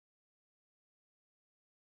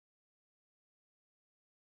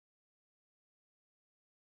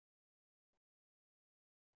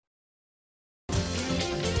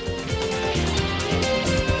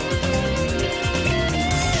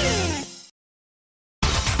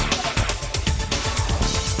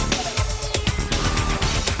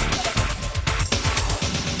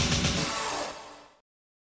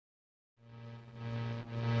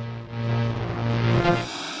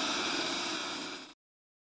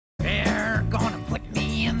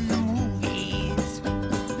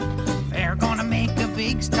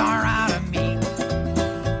big star out of me.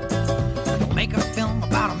 We'll make a film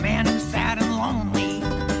about a man who's sad and lonely,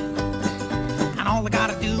 and all I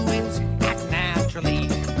gotta do is act naturally.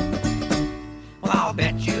 Well, I'll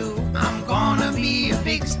bet you I'm gonna be a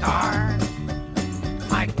big star.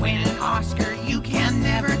 Might win an Oscar, you can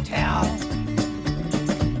never tell.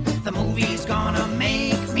 The movie's gonna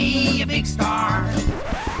make me a big star.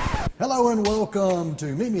 Hello and welcome to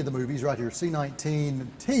Meet Me at the Movies right here, C19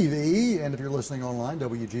 TV. And if you're listening online,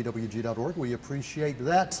 WGWG.org, we appreciate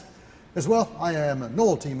that as well. I am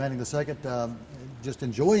Noel T. Manning II, just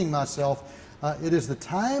enjoying myself. It is the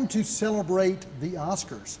time to celebrate the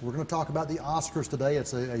Oscars. We're going to talk about the Oscars today.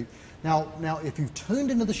 It's now if you've tuned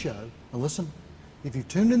into the show, now listen, if you've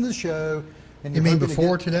tuned into the show, and you mean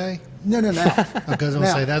before today? No, now. Because I'm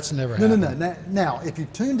going to say that's never happened. No. Now, if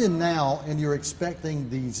you've tuned in now and you're expecting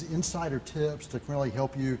these insider tips to really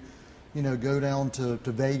help you, go down to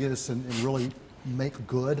Vegas and really make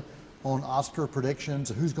good on Oscar predictions,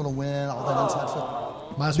 who's going to win, all that inside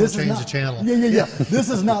stuff. Might as well change the channel. Yeah.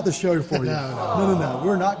 This is not the show for you. No.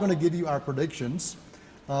 We're not going to give you our predictions.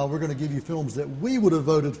 We're going to give you films that we would have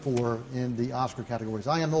voted for in the Oscar categories.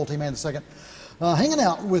 I am Noel T. Manning II. Hanging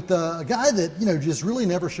out with a guy that, just really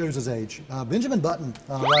never shows his age. Benjamin Button,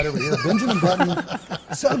 right over here. Benjamin Button,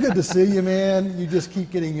 so good to see you, man. You just keep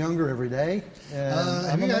getting younger every day.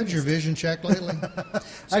 Have you had your vision checked lately?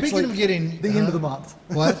 Actually, Speaking of getting... the end of the month.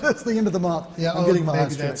 What? It's the end of the month. Yeah, I'm getting my maybe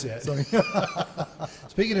eyes that's checked. it.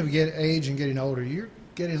 Speaking of age and getting older, you're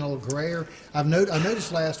getting a little grayer. I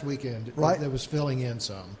noticed last weekend that was filling in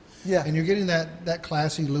some. Yeah. And you're getting that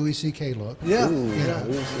classy Louis C.K. look. Yeah.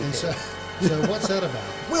 And so what's that about?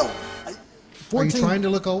 Well, are you trying to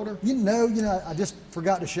look older? I just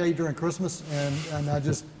forgot to shave during Christmas, and I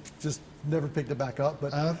just never picked it back up.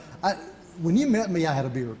 But when you met me, I had a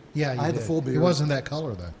beard. Yeah, I had the full beard. It wasn't that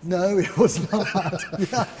color, though. No, it was not.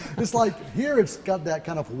 Yeah, it's like here it's got that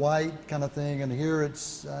kind of white kind of thing, and here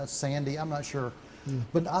it's sandy. I'm not sure.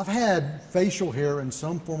 But I've had facial hair in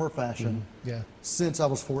some form or fashion since I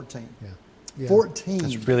was 14. Yeah. 14.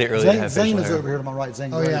 It's really early to have facial Zane is hair. over here to my right.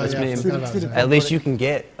 Zane, That's me. At least you can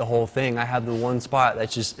get the whole thing. I have the one spot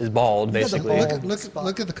that just is bald, basically.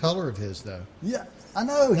 Look at the color of his, though. Yeah, I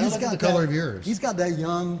know. He's got the color of yours. He's got that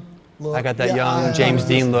young look. I got that young James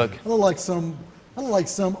Dean look. I look like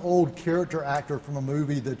some old character actor from a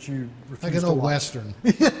movie that you refuse like an to old watch. Western.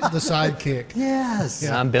 The sidekick. Yes.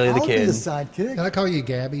 Yeah. I'm Billy the I'll Kid. Be the sidekick. Can I call you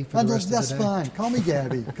Gabby for the rest of the day? That's fine. Call me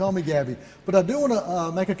Gabby. Call me Gabby. But I do want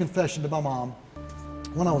to make a confession to my mom.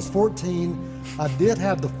 When I was 14, I did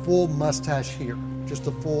have the full mustache here, just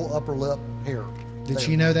the full upper lip hair. Did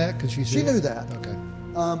she know that? Because she knew that. Okay.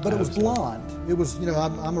 But it was blonde. It was,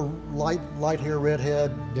 I'm a light hair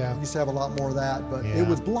redhead. Yeah. I used to have a lot more of that, but it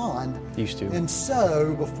was blonde. Used to. And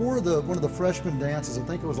so before one of the freshman dances, I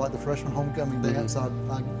think it was like the freshman homecoming dance, I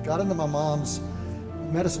got into my mom's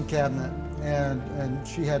medicine cabinet and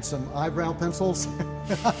she had some eyebrow pencils.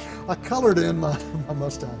 I colored in my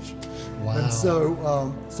mustache. Wow. And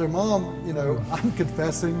so Mom, I'm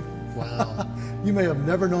confessing. Wow. You may have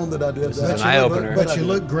never known that I did that. It's an eye-opener. But you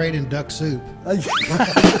look great in duck soup. That's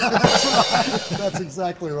right. That's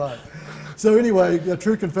exactly right. So anyway,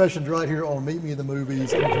 True Confessions right here on Meet Me in the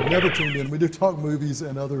Movies. And if you've never tuned in, we do talk movies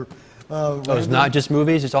and other it's not just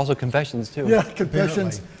movies, it's also confessions, too. Yeah,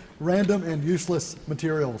 confessions, random and useless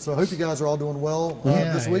material. So I hope you guys are all doing well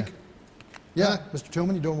this week. Yeah, Mr.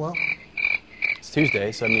 Tillman, you doing well? It's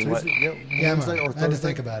Tuesday, so I mean, what? Wednesday or Thursday. I had to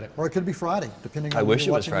think about it. Or it could be Friday, depending on I when wish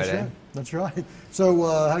you're it was watching the Friday. show. That's right. So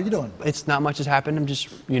how you doing? It's not much has happened. I'm just,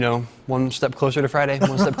 one step closer to Friday,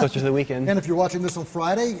 one step closer to the weekend. And if you're watching this on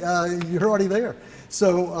Friday, you're already there.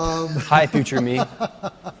 So hi, future me.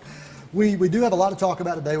 We do have a lot to talk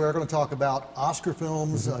about today. We're going to talk about Oscar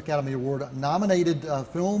films, Academy Award nominated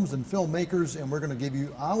films and filmmakers, and we're going to give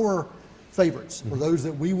you our favorites for those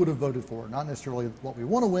that we would have voted for. Not necessarily what we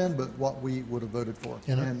want to win, but what we would have voted for.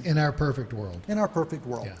 In our perfect world. In our perfect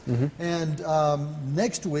world. Yeah. And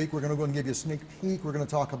next week, we're going to go and give you a sneak peek. We're going to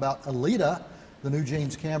talk about Alita, the new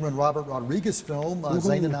James Cameron, Robert Rodriguez film.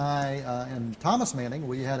 Zane and I and Thomas Manning,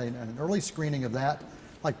 we had an early screening of that,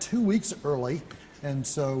 like 2 weeks early. And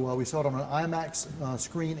so we saw it on an IMAX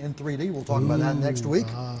screen in 3D. We'll talk about that next week.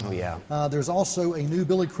 Oh, yeah. There's also a new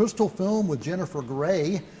Billy Crystal film with Jennifer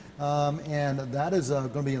Grey, and that is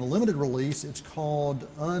going to be in a limited release. It's called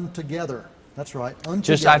Untogether. That's right,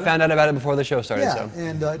 Untogether. I found out about it before the show started. Yeah, so.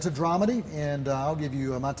 and it's a dramedy, and I'll give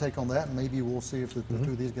you my take on that, and maybe we'll see if the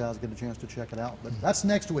two of these guys get a chance to check it out. But that's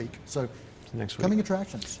next week. So, next week. Coming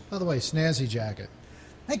attractions. By the way, snazzy jacket.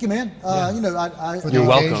 Thank you, man. Yeah. For the You're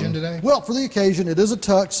welcome. occasion today? Well, for the occasion, it is a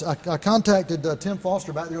tux. I contacted Tim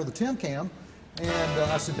Foster back there with the Tim Cam, And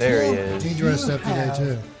I said, There he Tim, is. do He you dressed up today, have-"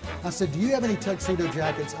 too. I said, do you have any tuxedo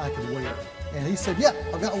jackets I could wear? And he said, yeah,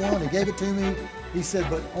 I've got one. He gave it to me. He said,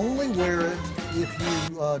 but only wear it if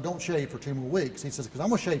you don't shave for 2 more weeks. He says, because I'm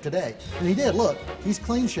going to shave today. And he did. Look, he's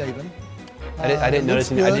clean shaven. I didn't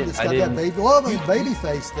looks notice any. good. It's got that baby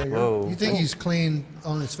face there. Whoa. You think he's clean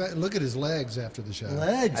on his face? Look at his legs after the show.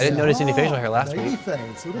 Legs. I didn't notice any facial hair last baby week.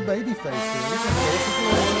 Face, little baby face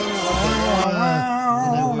there.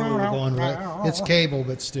 You know where we were going, right? It's cable,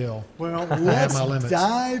 but still. Well, I have let's my limits.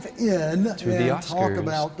 dive in To the and talk Oscars.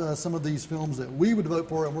 about some of these films that we would vote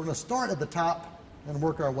for, and we're going to start at the top and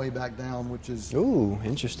work our way back down, which is Ooh,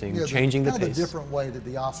 interesting. yeah, Changing the kind of pace. a different way that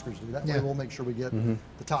the Oscars do. That way Yeah. we'll make sure we get Mm-hmm.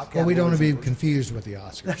 the top. Well, we don't want to be categories. confused with the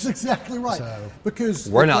Oscars. That's exactly right. So- Because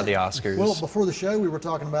We're not the Oscars. Well, before the show, we were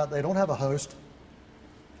talking about they don't have a host.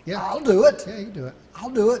 Yeah. I'll do it. Yeah, you do it.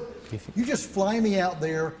 I'll do it. You just fly me out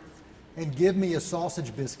there and give me a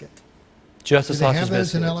sausage biscuit. Just a Do they sausage have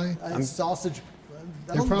those in biscuit. LA? Sausage.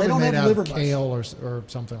 They're They probably don't made have out liver of much. kale or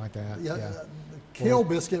something like that. Yeah, Yeah. kale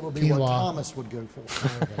biscuit would be what quinoa. Thomas would go for.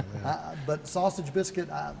 Okay, yeah. But sausage biscuit,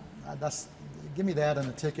 that's give me that and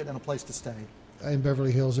a ticket and a place to stay. In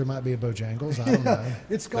Beverly Hills, there might be a Bojangles. I don't know.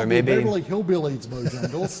 It's There called may the be. Beverly Hillbillies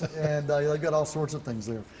Bojangles, and they've got all sorts of things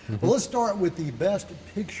there. Well, let's start with the Best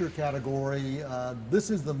Picture category. This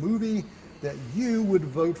is the movie that you would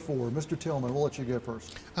vote for. Mr. Tillman, we'll let you go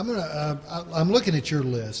first. I'm looking at your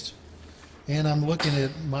list, and I'm looking at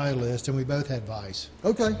my list, and we both had Vice.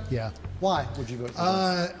 Okay. Yeah. Why would you vote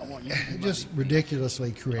for this? Just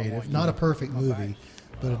ridiculously creative. Not a perfect movie,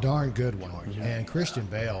 but a darn good one. And Christian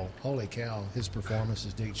Bale, holy cow, his performance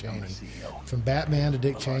as Dick Cheney. From Batman to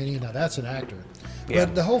Dick Cheney, now that's an actor. Yeah.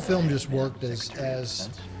 But the whole film just worked as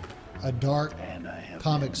a dark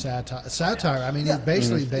comic satire. I mean, Yeah. it's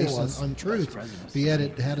basically It based was. on truth, but yet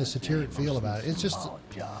it had a satiric feel about it. It's just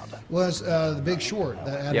was The Big Short,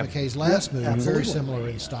 that Adam Yep. McKay's last movie, absolutely. very similar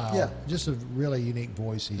in style. Yeah. Just a really unique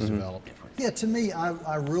voice he's developed. Yeah, to me,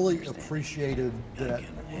 I really appreciated that.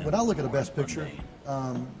 When I look at a Best Picture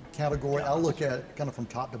category, I look at it kind of from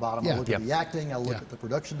top to bottom. I Yeah. look Yeah. at the acting, I look Yeah. at the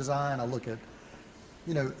production design, I look at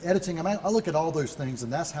editing. I mean, I look at all those things,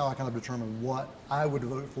 and that's how I kind of determine what I would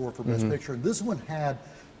vote for Best Picture. This one had,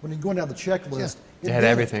 when you're going down the checklist, It had did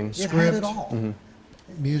everything. It had Script. it all.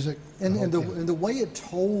 Music. And, the and, whole the, thing. and the way it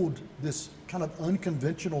told this kind of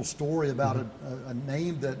unconventional story about Mm-hmm. a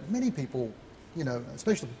name that many people,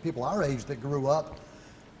 especially people our age that grew up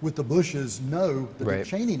with the Bushes, know the Dick Right.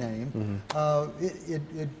 Cheney name.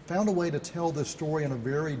 It found a way to tell this story in a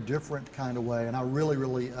very different kind of way, and I really,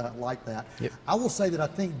 really like that. Yep. I will say that I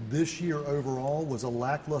think this year overall was a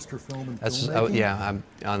lackluster film in filmmaking. Yeah, I'm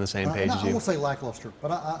on the same page No, as I you. won't say lackluster, but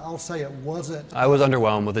I'll say it wasn't. I was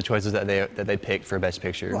underwhelmed with the choices that they picked for Best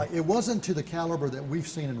Picture. Right, it wasn't to the caliber that we've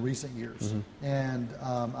seen in recent years, and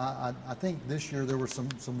I think this year there were some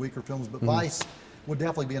weaker films, but Vice would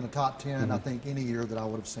definitely be in the top 10. I think any year that I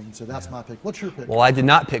would have seen. So that's my pick. What's your pick? Well, I did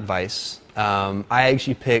not pick Vice. I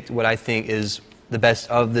actually picked what I think is the best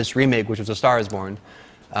of this remake, which was A Star Is Born.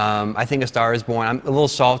 I think A Star Is Born, I'm a little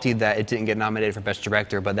salty that it didn't get nominated for Best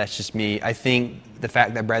Director, but that's just me. I think the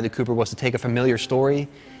fact that Bradley Cooper was to take a familiar story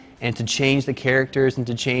and to change the characters and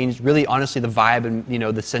to change, really honestly, the vibe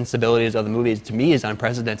and the sensibilities of the movie, to me, is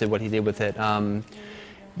unprecedented what he did with it.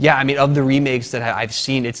 Yeah, I mean, of the remakes that I've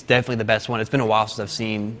seen, it's definitely the best one. It's been a while since I've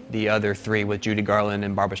seen the other three with Judy Garland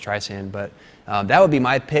and Barbra Streisand, but that would be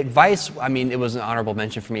my pick. Vice, I mean, it was an honorable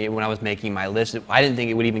mention for me when I was making my list. I didn't think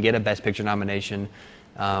it would even get a Best Picture nomination.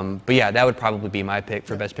 But yeah, that would probably be my pick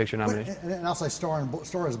for Best Picture nomination. And I'll say A Star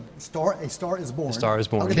Is Born. A Star Is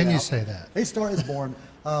Born. I'll get Can it you out. say that? A Star Is Born.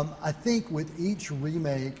 I think with each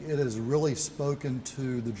remake, it has really spoken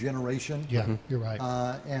to the generation. Yeah, you're right.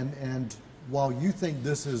 And while you think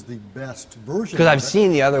this is the best version, Because of I've it,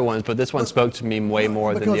 seen the other ones, but this one spoke to me way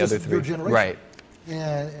more than the because other it's your three. generation. Right.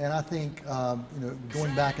 And I think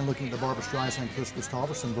going back and looking at the Barbra Streisand, Chris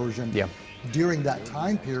Christopherson version, Yeah. during that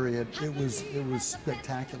time period, it was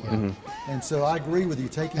spectacular. And so I agree with you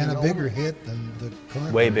taking and an a bigger older- hit than the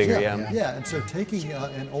current. Way version. bigger, yeah, yeah. And so taking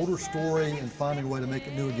an older story and finding a way to make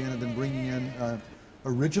it new again, and then bringing in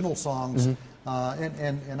original songs,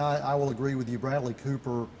 and I will agree with you, Bradley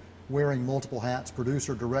Cooper wearing multiple hats: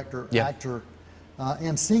 producer, director, Yeah. actor,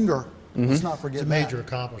 and singer. Let's not forget It's a that. major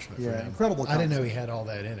accomplishment for Yeah, him. incredible I didn't know accomplishment. he had all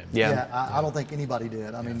that in him. Yeah. I don't think anybody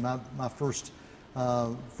did. I mean, my first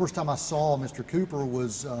time I saw Mr. Cooper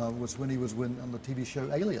was when he was on the TV show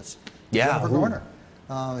Alias. Yeah, Jennifer ooh.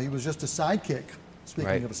 Garner. He was just a sidekick. Speaking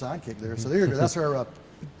Right. of a sidekick, there. So there you go. That's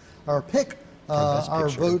our pick our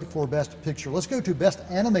Picture. vote for Best Picture. Let's go to Best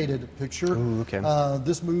Animated Picture. Ooh, okay.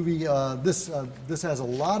 This movie, this has a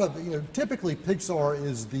lot of, typically Pixar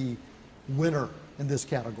is the winner in this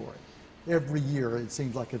category. Every year it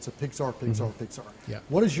seems like it's a Pixar. Yeah.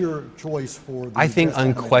 What is your choice for the I think Best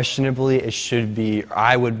Animated? unquestionably it should be,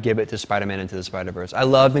 I would give it to Spider-Man Into the Spider-Verse. I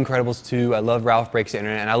love Incredibles 2, I love Ralph Breaks the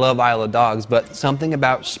Internet, and I love Isle of Dogs, but something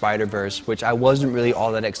about Spider-Verse, which I wasn't really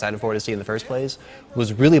all that excited for to see in the first place,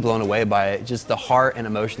 was really blown away by it. Just the heart and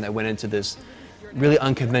emotion that went into this really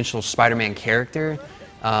unconventional Spider-Man character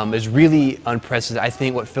is really unprecedented. I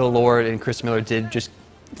think what Phil Lord and Chris Miller did, just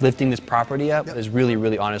lifting this property up, is really,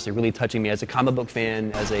 really, honestly, really touching me. As a comic book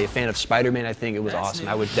fan, as a fan of Spider-Man, I think it was awesome.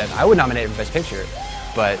 I would nominate it for Best Picture,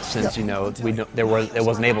 but since it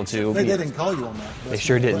wasn't able to. They didn't call you on that. They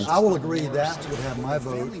sure didn't. I will agree that would have my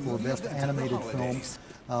vote for Best Animated Film,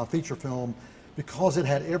 Feature Film, because it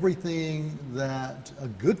had everything that a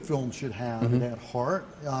good film should have. It had heart,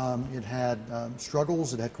 it had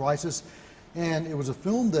struggles, it had crisis, and it was a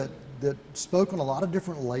film that spoke on a lot of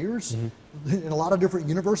different layers in a lot of different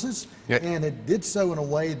universes, and it did so in a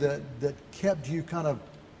way that kept you kind of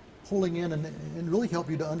pulling in and really helped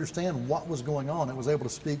you to understand what was going on. It was able to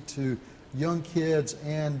speak to young kids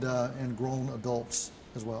and grown adults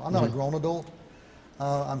as well. I'm not a grown adult.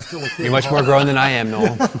 I'm still a kid. You're much more grown than I am,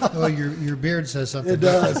 Noel. Well, your beard says something. It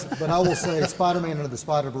does, but I will say Spider-Man Into the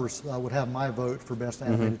Spider-Verse would have my vote for Best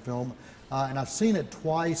Animated Film, and I've seen it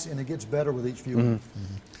twice, and it gets better with each viewing.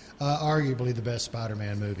 Arguably the best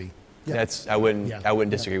Spider-Man movie. Yeah. I wouldn't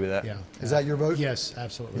disagree with that. Yeah. Is that your vote? Yes,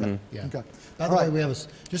 absolutely. Yeah. Okay. By the All way, right. we have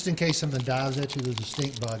just in case something dives at you, there's a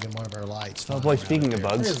stink bug in one of our lights. Oh flying boy, around speaking up of there.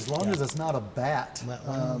 bugs. As long as it's not a bat.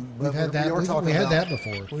 We've had that. We had that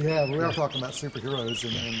before. We are talking about superheroes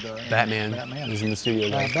and Batman is in the studio,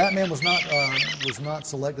 guys. Batman was not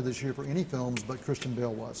selected this year for any films, but Christian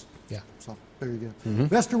Bale was. Yeah. So there you go.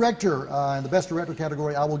 Best Director, in the Best Director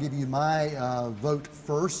category, I will give you my vote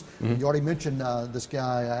first. You already mentioned this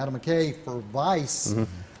guy, Adam McKay, for Vice.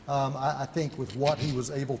 I think with what he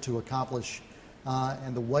was able to accomplish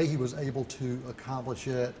and the way he was able to accomplish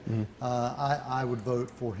it, I would vote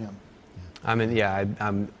for him. I mean,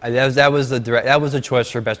 that was the choice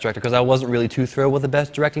for Best Director, because I wasn't really too thrilled with the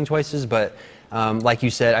Best Directing choices, but like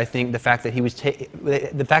you said, I think the fact that he was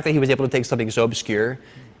able to take something so obscure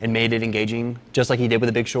and made it engaging, just like he did with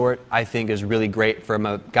The Big Short, I think is really great from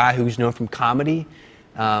a guy who's known from comedy.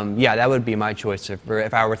 That would be my choice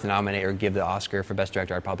if I were to nominate or give the Oscar for Best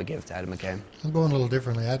Director. I'd probably give it to Adam McKay. I'm going a little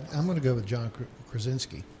differently. I'm going to go with John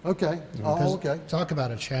Krasinski. Okay. Oh, okay. Talk about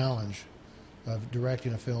a challenge of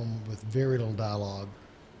directing a film with very little dialogue.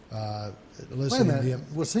 Wait a minute.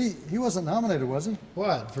 He wasn't nominated, was he?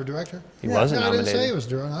 What, for director? He wasn't No, I didn't say nominated. he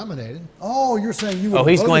was nominated. Oh, you're saying you would. Oh,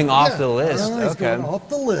 he's going off yeah. the list. No, he's Okay. going off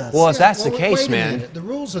the list. Well, if that's the Well, case, wait a man. minute. The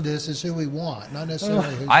rules of this is who we want, not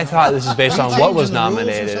necessarily who's I thought this is based on what was changing the rules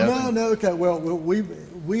or nominated. something? No, okay. Well,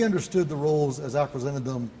 we understood the rules as I presented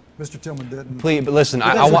them. Mr. Tillman didn't. Please, but listen, But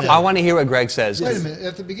I that's okay. want to hear what Greg says. Wait a minute.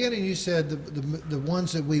 At the beginning, you said the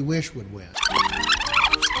ones that we wish would win.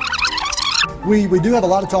 We do have a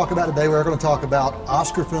lot to talk about today. We're going to talk about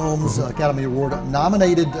Oscar films, Academy Award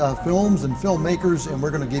nominated films and filmmakers, and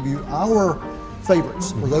we're going to give you our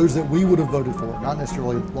favorites for those that we would have voted for. Not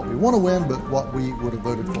necessarily what we want to win, but what we would have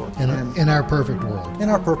voted for. In our perfect world. In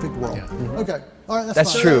our perfect world. Yeah. Okay. All right.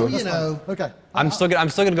 That's fine. true. That's You fine. know. Okay. I'm still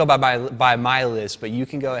gonna go by my list, but you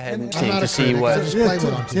can go ahead and I'm think not to a see critic. what. I just play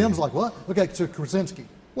with on Tim's TV. like, what? Okay, so Krasinski.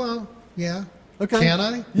 Well, yeah. Okay. Can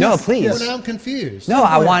I? No, Yes, please. yes. Well, now I'm confused. No,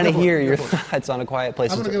 I ahead, want to go for it, hear go your for it. thoughts on A Quiet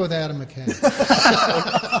Place. I'm going to go with Adam McKay.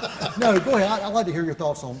 No, go ahead. I'd like to hear your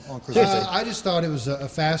thoughts on Krasinski. I just thought it was a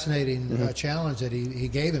fascinating challenge that he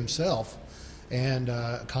gave himself and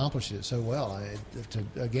accomplished it so well.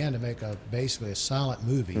 To make basically a silent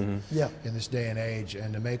movie Yeah. in this day and age,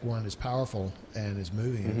 and to make one as powerful and as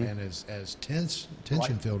moving and as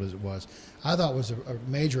tension-filled as it was, I thought was a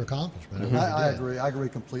major accomplishment. It really I did. agree. I agree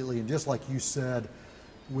completely. And just like you said,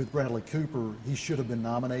 with Bradley Cooper, he should have been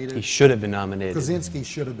nominated. He should have been nominated. Krasinski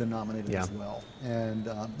should have been nominated Yeah. as well. And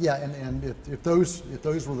and if those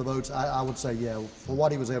were the votes, I would say for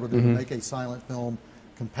what he was able to do to make a silent film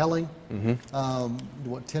compelling.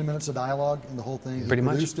 10 minutes of dialogue in the whole thing. Pretty he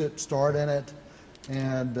much. produced it, starred in it,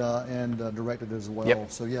 and directed it as well.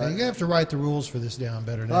 Yep. So Now, you have to write the rules for this down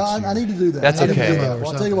better next year. I need to do that. That's I need to okay. do that.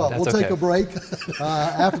 Well, I'll tell you what, That's we'll take okay. a break.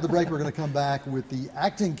 After the break, we're going to come back with the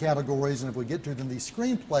acting categories, and if we get to them, the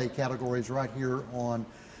screenplay categories right here on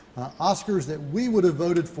Oscars that we would have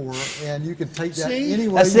voted for, and you can take that See? any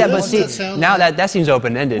way That's you it. But want see, to. sound now like- that seems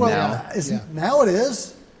open-ended Well, now. now it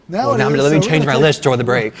is. Now Well, it now is, let me so change we're my gonna list for the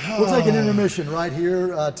break. We'll take an intermission right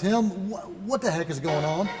here. Tim, what the heck is going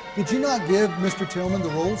on? Did you not give Mr. Tillman the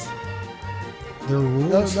rules? There are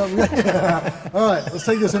rules. No, yeah. All right, let's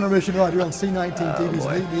take this intermission right here on C19 TV's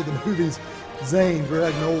Meet Me at the Movies. Zane,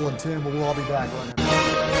 Greg, Noel, and Tim, we'll all be back right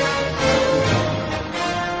now.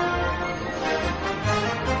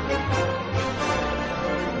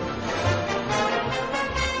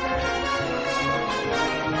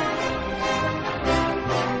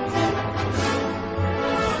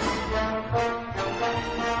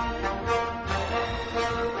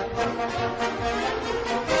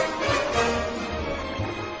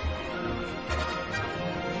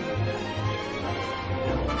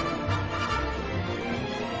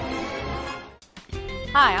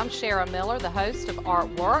 Hi, I'm Shara Miller, the host of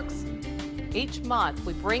Artworks. Each month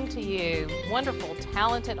we bring to you wonderful,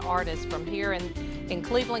 talented artists from here in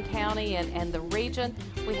Cleveland County and the region.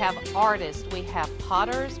 We have artists, we have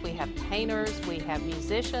potters, we have painters, we have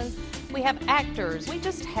musicians, we have actors. We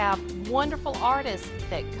just have wonderful artists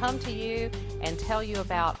that come to you and tell you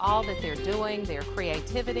about all that they're doing, their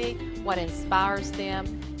creativity, what inspires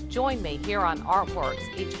them. Join me here on Artworks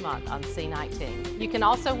each month on C19. You can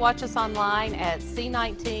also watch us online at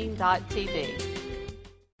c19.tv.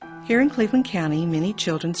 Here in Cleveland County, many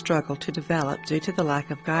children struggle to develop due to the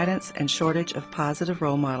lack of guidance and shortage of positive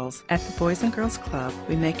role models. At the Boys and Girls Club,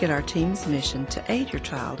 we make it our team's mission to aid your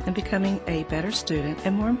child in becoming a better student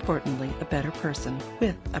and, more importantly, a better person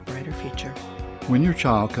with a brighter future. When your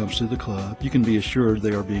child comes to the club, you can be assured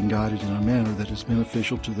they are being guided in a manner that is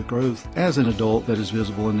beneficial to the growth as an adult that is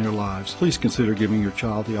visible in their lives. Please consider giving your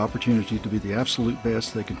child the opportunity to be the absolute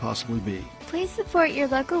best they can possibly be. Please support your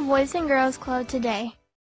local Boys and Girls Club today.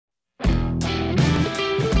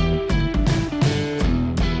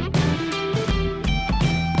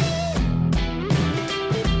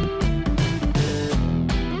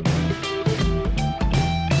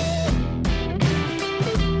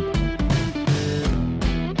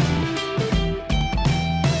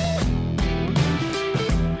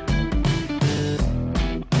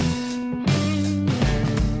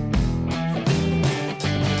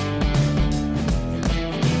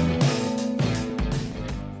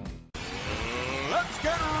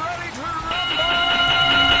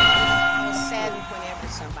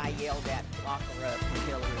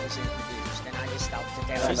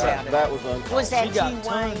 That was uncalled. Was that She got you,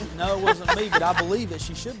 tons. Wayne? No, it wasn't me, but I believe that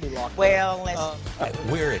she should be locked Well, up.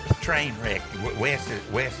 We're at the train wreck. Wes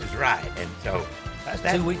is right, and so That's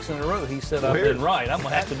 2 weeks in a row he said I've We're- been right. I'm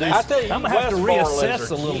gonna have to do. I tell you, I'm gonna have to Wes reassess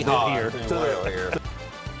Barlow's a little bit jihad here. doing well here.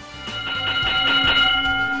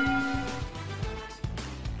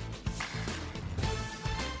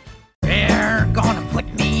 They're gonna put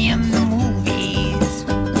me in the movies.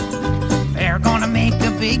 They're gonna make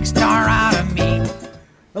a big star out of me.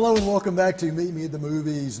 Hello and welcome back to Meet Me at the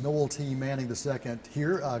Movies. Noel T. Manning II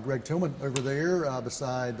here. Greg Tillman over there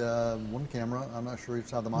beside one camera. I'm not sure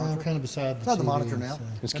beside the monitor. No, kind of beside the Beside the TV, monitor now. so.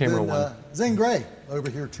 It's And camera then, one. Zane Gray over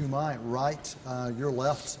here to my right, your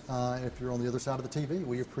left. If you're on the other side of the TV,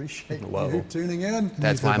 we appreciate Whoa. you tuning in.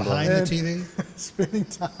 That's If they're mind-blowing. behind the And TV. spending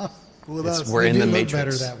time with us. We're They in do the look Matrix.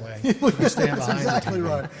 better that way. You stand That's behind exactly the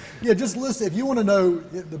TV. right. Yeah, just listen. If you want to know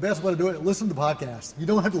the best way to do it, listen to the podcast. You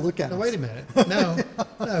don't have to look at No, us. wait a minute. No,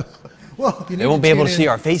 no. Well, You They need won't be able to tune see in.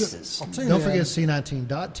 our faces. tune Don't in. forget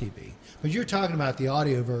C19.tv. But you're talking about the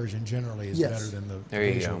audio version generally is Yes. better than the There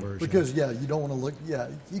you visual go. version. Because you don't want to look. Yeah,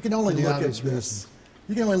 you can only For the look at obvious this. reason.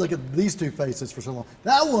 You can only look at these two faces for so long.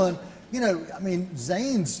 That one, I mean,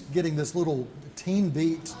 Zane's getting this little Teen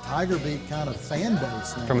Beat, Tiger Beat kind of fan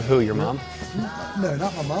base now. From who? Your mom? No,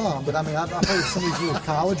 not my mom, but I mean, I've heard some of these little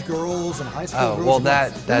college girls and high school Oh, girls. well, who are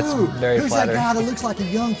like, that's "Ooh, very who's flattering." that guy that looks like a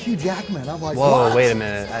young Hugh Jackman? I'm like, Whoa, what? wait a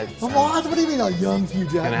minute. What? What do you mean a young Hugh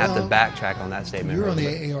Jackman? I'm gonna have to backtrack on that statement. You're on the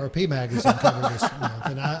real quick. AARP magazine cover this month,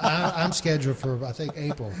 and I'm scheduled for I think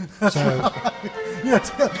April. So Yeah,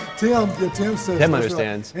 Tim says. Tim that's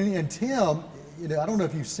understands. Right. And Tim, I don't know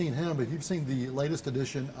if you've seen him, but you've seen the latest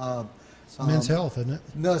edition of. Men's Health, isn't it?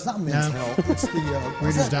 No, it's not Men's No. Health. It's the what's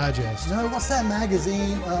Reader's that? Digest. No, what's that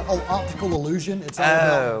magazine? Optical Illusion. It's all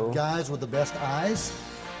Oh. about guys with the best eyes.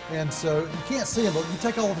 And so you can't see him, but you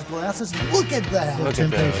take off his glasses. Look at that, Look at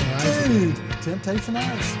Temptation those. Island. dude! Temptation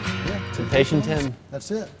Eyes. Yeah, Temptation Eyes. Tim.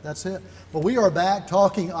 That's it. That's it. But we are back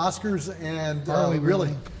talking Oscars and Are we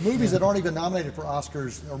really? movies that aren't even nominated for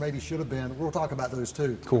Oscars or maybe should have been. We'll talk about those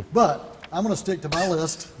too. Cool. But I'm going to stick to my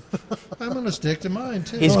list. I'm going to stick to mine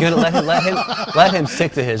too. He's going to let him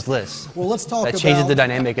stick to his list. Well, let's talk that about... changes the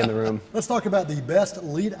dynamic in the room. Let's talk about the best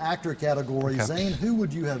lead actor category. Okay. Zane, who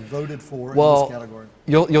would you have voted for in Well, this category?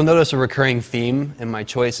 you'll notice a recurring theme in my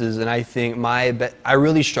choices, and I think I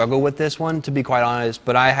really struggle with this one, to be quite honest,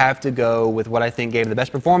 but I have to go with what I think gave the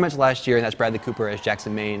best performance last year, and that's Bradley Cooper as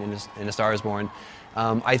Jackson Maine in A Star Is Born.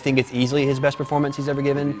 I think it's easily his best performance he's ever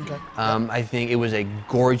given. Okay. I think it was a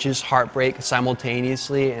gorgeous heartbreak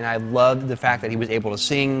simultaneously, and I loved the fact that he was able to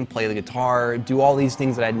sing, play the guitar, do all these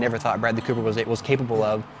things that I never thought Bradley Cooper was capable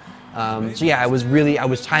of. So yeah, I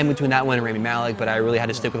was tying between that one and Rami Malek, but I really had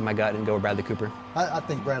to stick with my gut and go with Bradley Cooper. I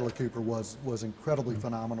think Bradley Cooper was incredibly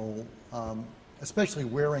phenomenal, especially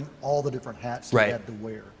wearing all the different hats he Right. had to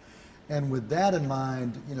wear. And with that in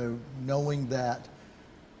mind, knowing that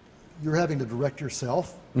you're having to direct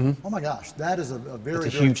yourself, oh my gosh, that is a very,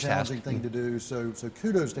 It's a very huge challenging task. thing to do. So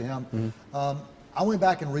kudos to him. I went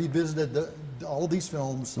back and revisited all of these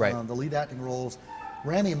films, Right. The lead acting roles.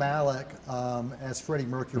 Rami Malek as Freddie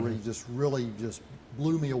Mercury just really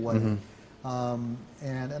blew me away.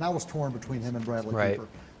 And I was torn between him and Bradley Right. Cooper.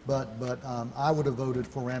 But I would have voted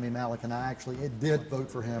for Rami Malek, and I actually did vote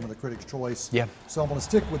for him in the Critics' Choice. Yeah. So I'm going to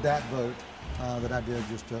stick with that vote that I did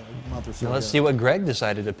just a month or so Now let's ago. see what Greg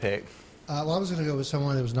decided to pick. Well, I was going to go with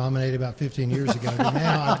someone that was nominated about 15 years ago, but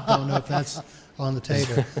now I don't know if that's on the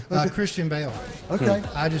table. Christian Bale. Okay.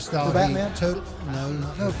 I just thought For Batman?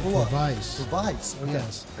 No, for what? Vice. For Vice. Okay.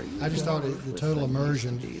 Yes. I just thought the total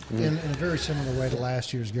immersion, in a very similar way to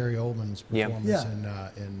last year's Gary Oldman's Yeah. performance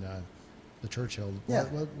Yeah. in The Churchill. Yeah.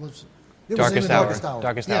 What was It was Darkest in Hour. Darkest Hour.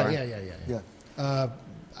 Darkest yeah, Hour. yeah.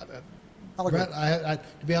 I like it.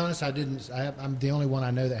 To be honest, I'm the only one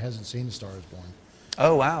I know that hasn't seen The Star Is Born.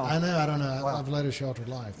 Oh wow. I know. I don't know. Wow. I've led a sheltered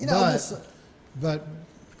life. You know, but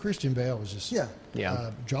Christian Bale was just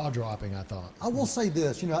Yeah. jaw-dropping, I thought. I will say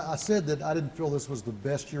this, I said that I didn't feel this was the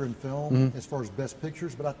best year in film as far as best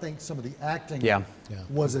pictures, but I think some of the acting Yeah.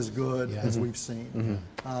 was as good as we've seen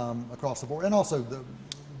across the board. And also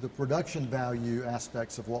the production value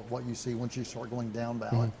aspects of what you see once you start going down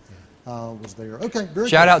ballot was there. Okay, very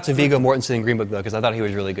Shout good. out to Viggo Mortensen in Green Book though, because I thought he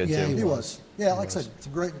was really good Yeah, too. He was. Yeah, like I said, it's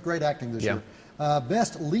great acting this Yeah. year.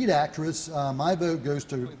 Best lead actress, my vote goes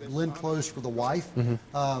to Glenn Close for The Wife.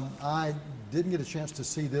 I didn't get a chance to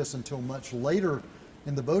see this until much later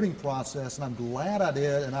in the voting process, and I'm glad I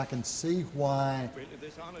did, and I can see why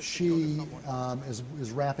she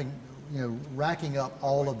is racking up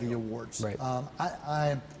all of the awards. Right.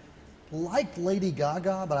 I liked Lady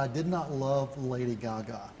Gaga, but I did not love Lady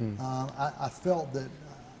Gaga. I felt that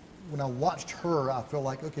when I watched her, I felt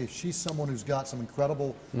like, okay, she's someone who's got some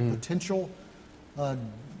incredible potential,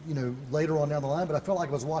 later on down the line, but I felt like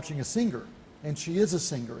I was watching a singer, and she is a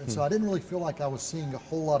singer, and so I didn't really feel like I was seeing a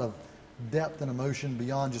whole lot of depth and emotion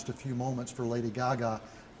beyond just a few moments for Lady Gaga.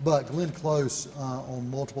 But Glenn Close, on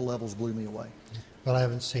multiple levels, blew me away. But I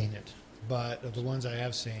haven't seen it. But of the ones I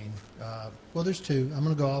have seen, well, there's two. I'm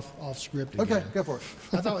going to go off script again. Okay, go for it.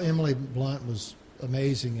 I thought Emily Blunt was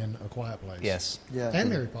amazing in A Quiet Place. Yes. Yeah. And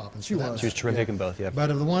Mary Poppins. She for that was. She was terrific in both. Yeah.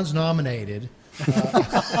 But of the ones nominated,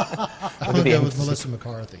 I'm going to go with Melissa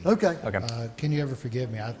McCarthy. Okay. Can You Ever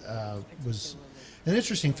Forgive Me? Was an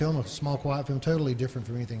interesting film, a small, quiet film, totally different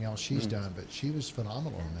from anything else she's done, but she was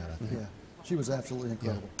phenomenal in that, I think. Yeah, she was absolutely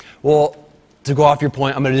incredible. Well, to go off your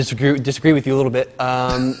point, I'm going to disagree with you a little bit.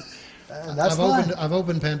 That's fine. I've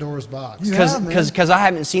opened Pandora's box. Because I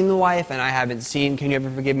haven't seen The Wife and I haven't seen Can You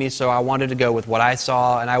Ever Forgive Me, so I wanted to go with what I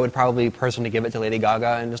saw, and I would probably personally give it to Lady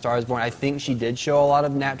Gaga in A Star Is Born. I think she did show a lot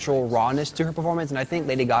of natural rawness to her performance, and I think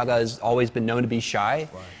Lady Gaga has always been known to be shy,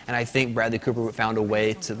 and I think Bradley Cooper found a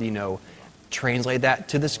way to, translate that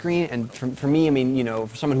to the screen. And for me,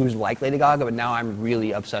 for someone who's like Lady Gaga, but now I'm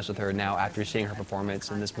really obsessed with her now after seeing her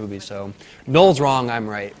performance in this movie. So Noel's wrong, I'm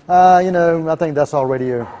right. I think That's All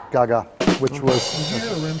Radio Gaga, which was... Did you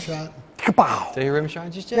have a rim shot? Kapow! Did you rim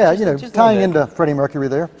shot? Just tying into Freddie Mercury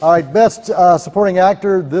there. All right, best supporting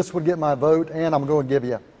actor, this would get my vote, and I'm going to give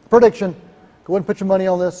you a prediction. Go ahead and put your money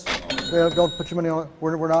on this. Don't put your money on it.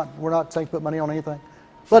 We're not saying put money on anything.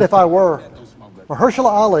 But if I were, Mahershala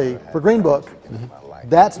Ali for Green Book,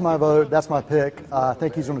 that's my vote, that's my pick. I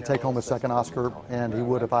think he's going to take home his second Oscar, and he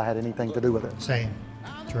would if I had anything to do with it. Same.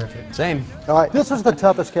 Terrific. Same. All right, this was the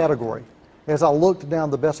toughest category. As I looked down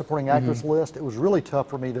the best supporting actress list, it was really tough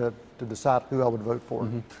for me to decide who I would vote for.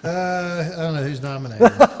 I don't know who's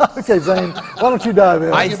nominated. Okay, Zane, why don't you dive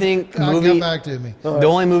in? I think come back to me. The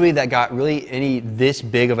only movie that got really any this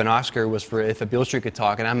big of an Oscar was for If a Beale Street Could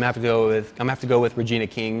Talk, and I'm gonna have to go with Regina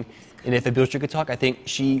King. And If a Beale Street Could Talk, I think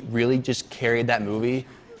she really just carried that movie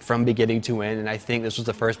from beginning to end, and I think this was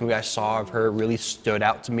the first movie I saw of her really stood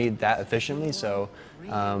out to me that efficiently. So,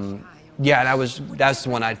 yeah, that's the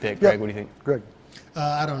one I'd pick. Greg, what do you think? Greg?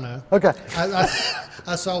 I don't know. Okay.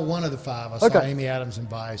 I saw one of the 5. I saw Amy Adams in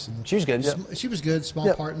Vice, and she was good. She was good.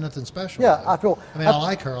 Small part, nothing special. Yeah, though. I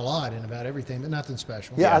like her a lot in about everything, but nothing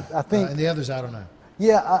special. Yeah, I think. And the others, I don't know.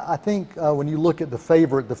 Yeah, I think when you look at The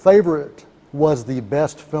Favorite was the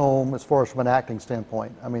best film as far as from an acting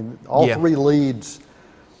standpoint. I mean, all 3 leads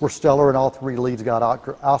were stellar, and all 3 leads got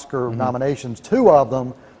Oscar nominations. 2 of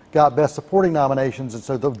them got Best Supporting nominations, and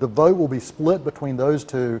so the vote will be split between those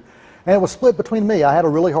 2. And it was split between me. I had a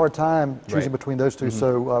really hard time choosing between those 2.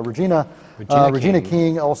 So Regina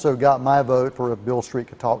King also got my vote for If Beale Street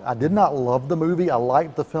Could Talk. I did not love the movie. I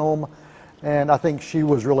liked the film, and I think she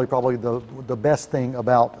was really probably the best thing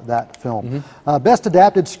about that film. Best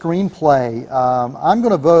Adapted Screenplay. I'm going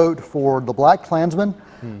to vote for The Black Klansman,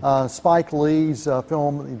 Spike Lee's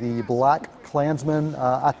film, The Black Klansman.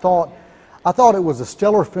 I thought it was a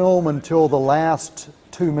stellar film until the last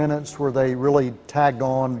 2 minutes where they really tagged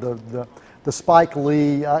on the Spike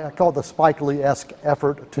Lee, I call it the Spike Lee-esque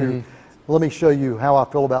effort to let me show you how I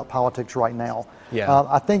feel about politics right now. Yeah.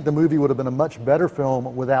 I think the movie would have been a much better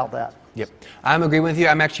film without that. Yep, I'm agreeing with you.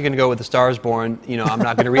 I'm actually going to go with The Star Is Born. You know, I'm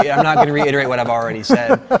not going to reiterate what I've already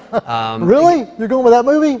said. Really? You're going with that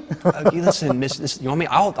movie? Listen, you want me?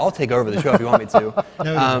 I'll take over the show if you want me to.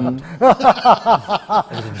 No, that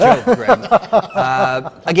was a joke,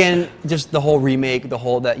 Greg. Again, just the whole remake, the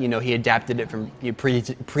whole that he adapted it from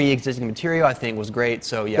pre-existing material, I think was great.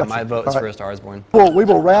 So yeah, my vote is for A Star Is Born. Well, we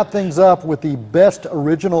will wrap things up with the best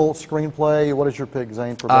original screenplay. What is your pick,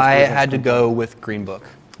 Zane? For best I original had to screenplay? go with Green Book.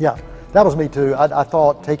 Yeah, that was me too. I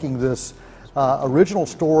thought taking this original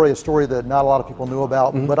story, a story that not a lot of people knew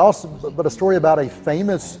about, but a story about a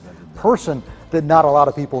famous person that not a lot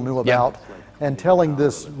of people knew about, and telling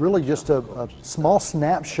this really just a small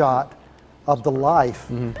snapshot of the life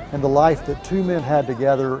and the life that 2 men had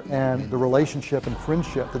together, and the relationship and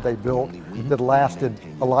friendship that they built that lasted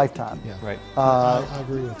a lifetime. Yeah. Right. I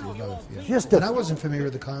agree with you both. Yeah. And I wasn't familiar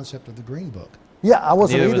with the concept of the Green Book. Yeah, I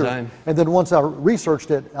wasn't Neither either. was I. And then once I researched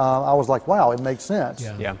it, I was like, wow, it makes sense.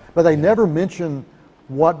 Yeah. But they never mention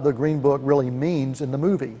what the Green Book really means in the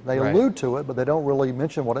movie. They Right. allude to it, but they don't really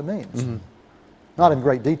mention what it means. Not in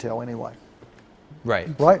great detail, anyway. Right.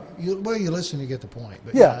 Right? You listen, you get the point.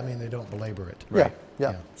 But Yeah. I mean, they don't belabor it.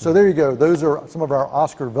 Yeah. So there you go. Those are some of our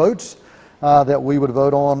Oscar votes that we would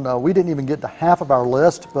vote on. We didn't even get to half of our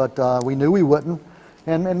list, but we knew we wouldn't.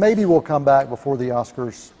 And maybe we'll come back before the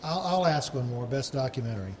Oscars. I'll ask one more. Best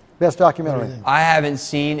documentary. Best documentary. I haven't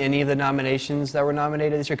seen any of the nominations that were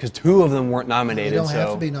nominated this year because 2 of them weren't nominated. You don't so.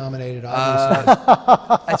 have to be nominated, obviously.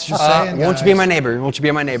 That's just saying, Won't you be my neighbor? Won't you be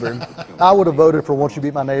my neighbor? I would have voted for Won't You Be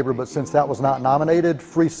My Neighbor, but since that was not nominated,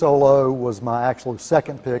 Free Solo was my actual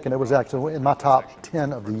second pick, and it was actually in my top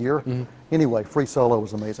 10 of the year. Anyway, Free Solo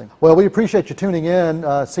was amazing. Well, we appreciate you tuning in.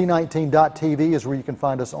 C19.tv is where you can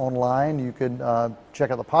find us online. You can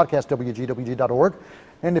check out the podcast, WGWG.org.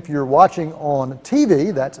 And if you're watching on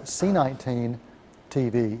TV, that's C19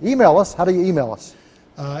 TV. Email us. How do you email us?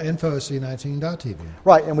 Info@c19.tv.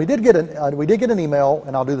 Right, and we did get an email,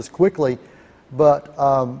 and I'll do this quickly, but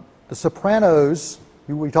The Sopranos,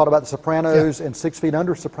 we talked about The Sopranos and 6 Feet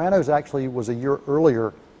Under. Sopranos actually was a year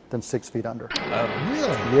earlier than 6 Feet Under. Oh,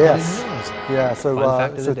 really? Yes. I didn't realize that. Yeah, Fun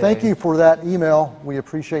fact of so the thank day. you for that email. We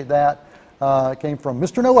appreciate that. It came from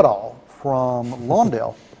Mr. Know-It-All from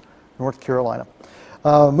Lawndale, North Carolina.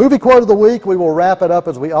 Movie quote of the week. We will wrap it up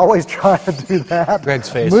as we always try to do that. Greg's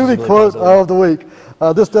face Movie is really quote puzzled. of the week.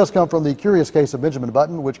 This does come from The Curious Case of Benjamin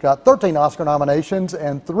Button, which got 13 Oscar nominations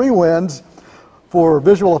and 3 wins for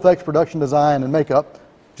visual effects, production design, and makeup.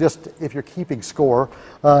 Just if you're keeping score.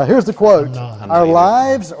 Here's the quote. I'm not Our either.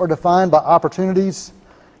 lives are defined by opportunities,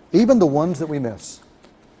 even the ones that we miss.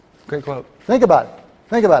 Great quote. Think about it.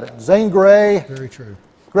 Think about it. Zane Grey, Very true.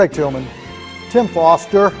 Greg Tillman, Tim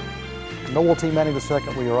Foster, Noel T. Manning II.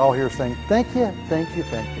 We are all here saying thank you, thank you,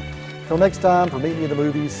 thank you. Till next time, for Meet Me in the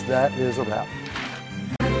Movies, that is a wrap.